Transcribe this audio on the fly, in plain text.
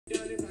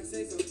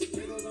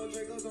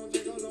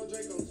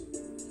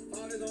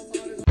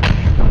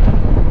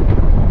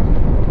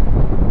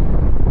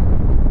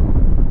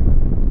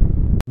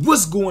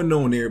What's going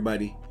on,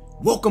 everybody?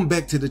 Welcome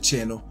back to the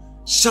channel.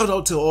 Shout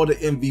out to all the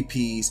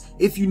MVPs.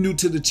 If you're new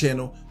to the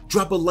channel,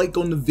 drop a like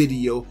on the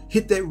video,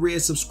 hit that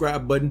red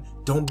subscribe button.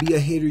 Don't be a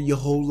hater your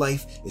whole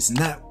life. It's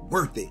not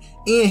worth it.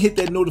 And hit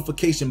that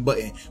notification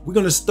button. We're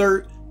gonna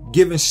start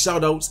giving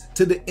shout outs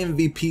to the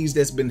MVPs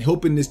that's been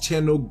helping this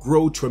channel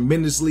grow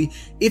tremendously.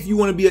 If you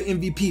want to be an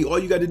MVP, all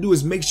you got to do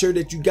is make sure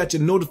that you got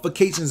your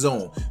notifications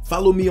on.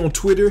 Follow me on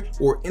Twitter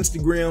or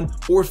Instagram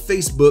or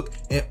Facebook,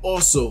 and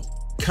also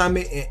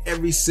comment in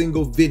every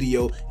single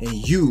video,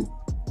 and you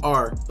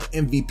are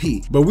an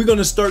MVP. But we're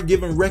gonna start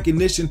giving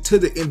recognition to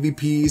the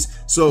MVPs.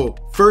 So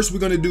first we're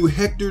gonna do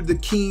Hector the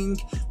King,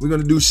 we're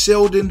gonna do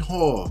Sheldon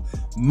Hall,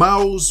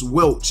 Miles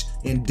Welch,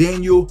 and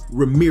Daniel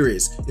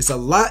Ramirez. It's a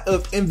lot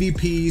of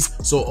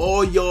MVPs, so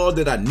all y'all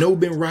that I know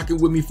been rocking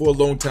with me for a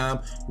long time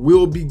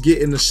will be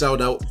getting a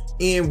shout out,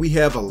 and we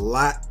have a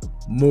lot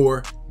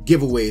more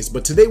giveaways.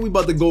 But today we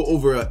about to go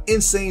over an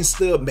insane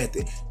stub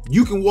method.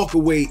 You can walk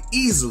away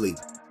easily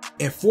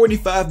in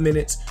 45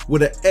 minutes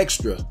with an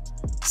extra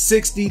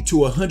 60 to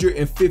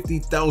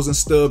 150,000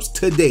 stubs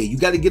today. You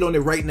got to get on it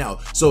right now.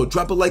 So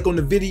drop a like on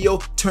the video,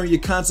 turn your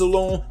console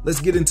on.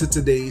 Let's get into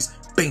today's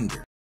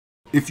banger.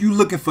 If you're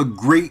looking for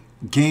great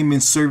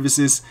gaming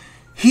services,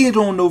 head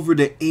on over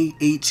to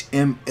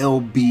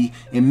MLB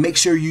and make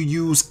sure you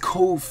use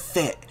code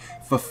FAT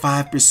for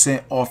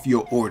 5% off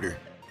your order.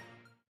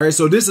 Alright,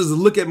 so this is a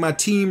look at my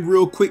team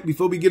real quick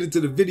before we get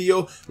into the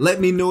video. Let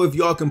me know if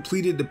y'all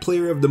completed the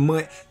player of the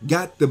month.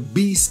 Got the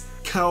Beast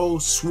Kyle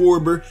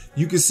Schwarber.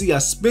 You can see I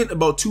spent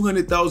about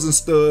 200,000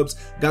 stubs.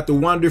 Got the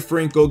Wander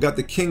Franco, got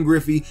the King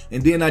Griffey,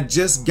 and then I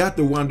just got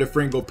the Wander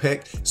Franco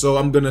pack. So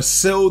I'm gonna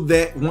sell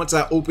that once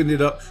I open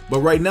it up.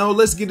 But right now,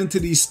 let's get into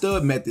these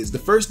stub methods. The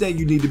first thing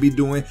you need to be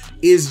doing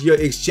is your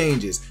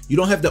exchanges. You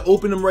don't have to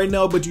open them right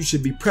now, but you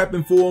should be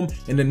prepping for them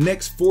in the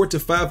next 4 to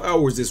 5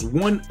 hours. It's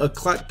 1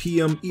 o'clock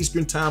p.m.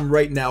 Eastern time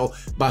right now.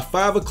 By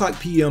 5 o'clock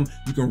p.m.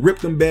 you can rip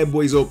them bad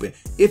boys open.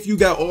 If you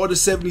got all the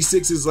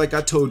 76s like I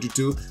told you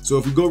to. So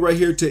if you go right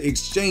here to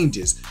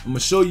exchanges, I'm gonna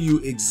show you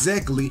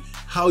exactly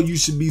how you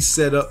should be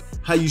set up,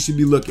 how you should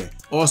be looking.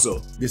 Also,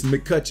 this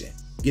McCutcheon,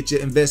 get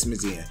your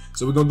investments in.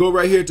 So we're gonna go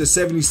right here to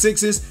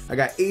 76s. I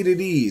got 8 of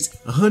these,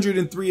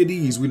 103 of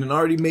these. We done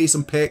already made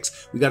some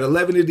packs. We got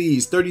 11 of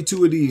these,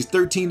 32 of these,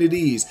 13 of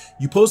these.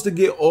 You're supposed to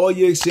get all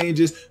your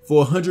exchanges for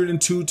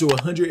 102 to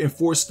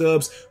 104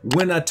 stubs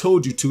when I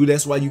told you to.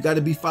 That's why you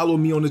gotta be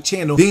following me on the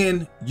channel.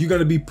 Then you're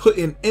gonna be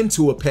putting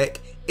into a pack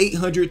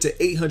 800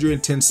 to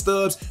 810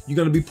 stubs. You're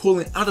gonna be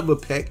pulling out of a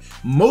pack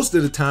most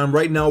of the time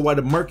right now while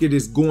the market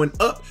is going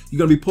up. You're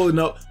gonna be pulling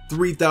out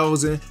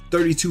 3,000,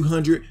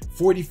 3,200,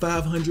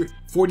 4,500,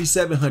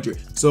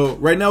 4,700. So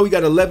right now we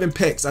got 11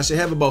 packs. I should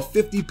have about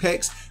 50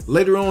 packs.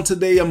 Later on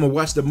today, I'm gonna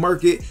watch the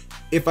market.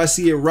 If I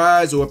see it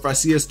rise or if I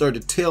see it start to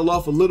tail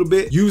off a little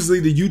bit,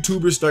 usually the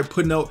YouTubers start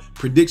putting out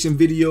prediction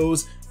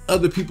videos.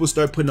 Other people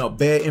start putting out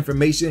bad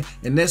information,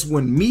 and that's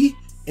when me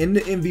and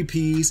the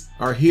MVPs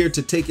are here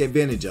to take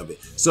advantage of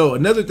it. So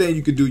another thing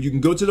you can do, you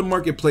can go to the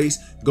marketplace,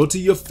 go to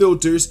your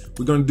filters.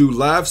 We're gonna do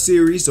live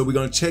series, so we're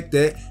gonna check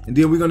that, and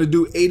then we're gonna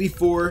do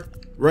 84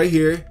 right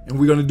here, and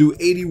we're gonna do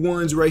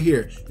 81s right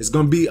here. It's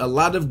gonna be a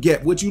lot of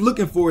gap. What you're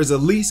looking for is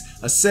at least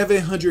a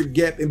 700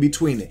 gap in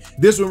between it.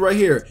 This one right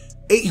here,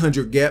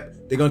 800 gap.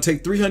 They're gonna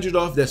take 300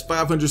 off. That's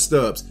 500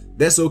 stubs.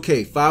 That's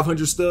okay.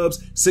 500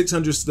 stubs,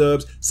 600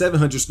 stubs,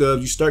 700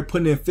 stubs. You start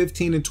putting in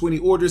 15 and 20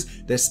 orders,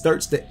 that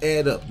starts to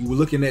add up. You were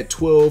looking at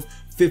 12,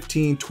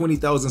 15,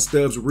 20,000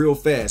 stubs real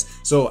fast.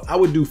 So I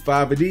would do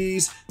 5 of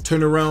these,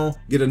 turn around,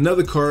 get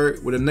another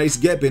card with a nice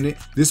gap in it.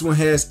 This one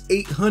has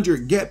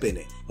 800 gap in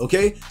it.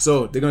 Okay,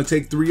 so they're gonna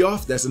take 3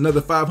 off. That's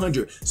another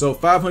 500. So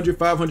 500,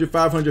 500,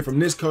 500 from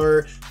this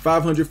card,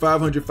 500,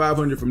 500,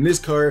 500 from this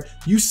card.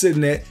 You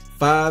sitting at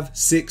 5,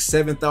 6,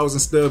 7,000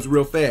 stubs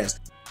real fast.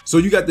 So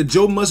you got the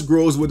Joe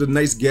Musgroves with a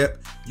nice gap.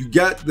 You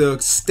got the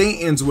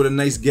Stantons with a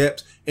nice gap.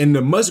 And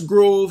the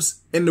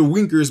Musgroves and the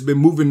Winkers been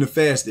moving the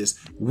fastest.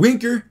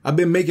 Winker, I've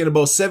been making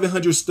about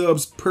 700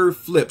 stubs per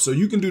flip. So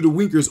you can do the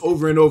Winkers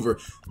over and over.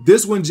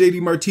 This one,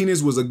 JD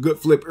Martinez, was a good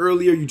flip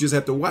earlier. You just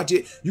have to watch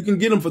it. You can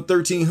get him for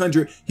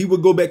 1,300. He will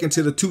go back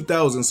into the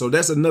 2,000. So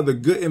that's another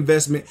good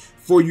investment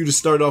for you to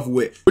start off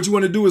with. What you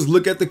want to do is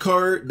look at the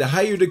card. The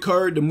higher the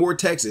card, the more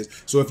taxes.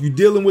 So if you're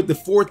dealing with the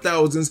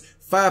 4,000s,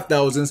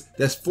 5,000s,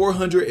 that's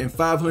 400 and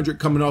 500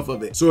 coming off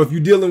of it. So if you're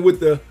dealing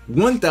with the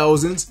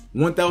 1,000s,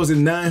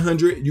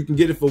 1,900, you can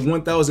get it for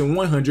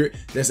 1,100.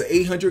 That's an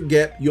 800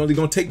 gap. You're only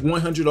gonna take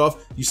 100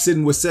 off. You're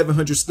sitting with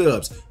 700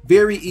 stubs.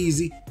 Very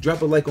easy.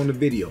 Drop a like on the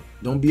video.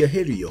 Don't be a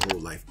hater your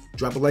whole life.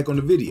 Drop a like on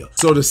the video.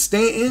 So the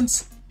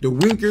Stantons, the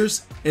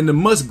Winkers, and the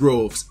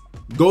Musgroves,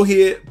 go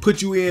ahead,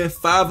 put you in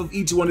 5 of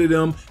each one of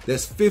them.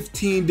 That's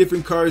 15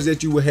 different cards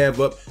that you will have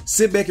up.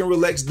 Sit back and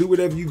relax, do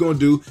whatever you're gonna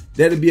do.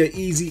 That'll be an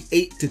easy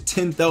 8 to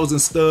 10,000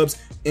 stubs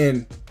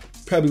in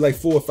probably like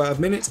 4 or 5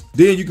 minutes.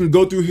 Then you can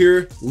go through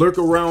here, lurk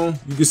around.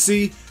 You can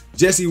see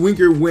Jesse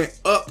Winker went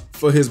up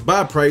for his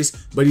buy price,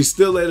 but he's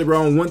still at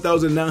around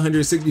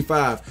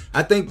 1,965.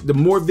 I think the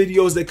more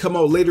videos that come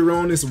out later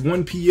on, it's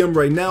 1 p.m.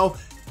 right now,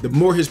 the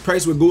more his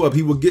price will go up.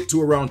 He will get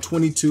to around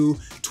 22,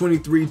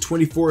 23,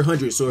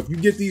 2,400. So if you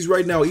get these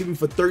right now, even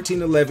for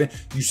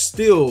 $13.11, you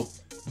still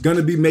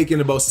gonna be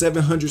making about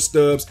 700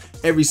 stubs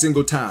every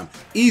single time.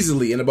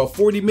 Easily, in about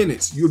 40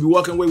 minutes, you'll be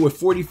walking away with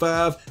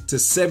 45 to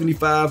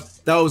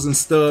 75,000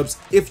 stubs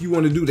if you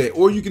want to do that.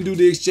 Or you can do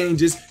the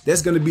exchanges.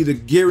 That's gonna be the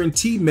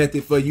guaranteed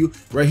method for you.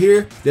 Right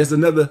here, there's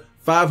another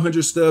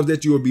 500 stubs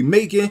that you will be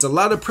making. It's a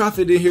lot of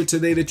profit in here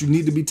today that you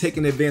need to be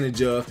taking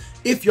advantage of.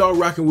 If y'all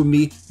rocking with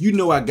me, you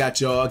know I got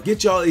y'all.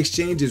 Get y'all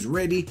exchanges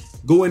ready.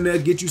 Go in there,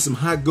 get you some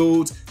hot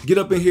golds. Get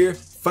up in here.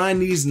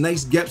 Find these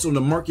nice gaps on the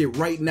market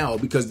right now,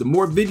 because the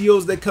more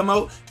videos that come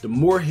out, the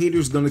more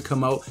haters gonna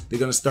come out. They're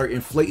gonna start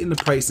inflating the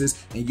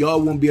prices, and y'all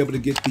won't be able to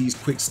get these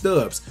quick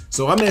stubs.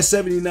 So I'm at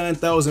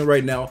 79,000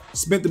 right now.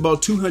 Spent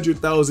about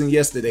 200,000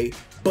 yesterday,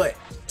 but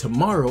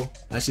tomorrow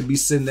I should be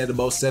sitting at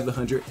about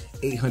 700,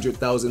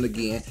 800,000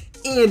 again,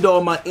 and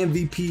all my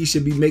MVPs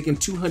should be making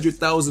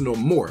 200,000 or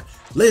more.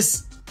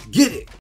 Let's get it.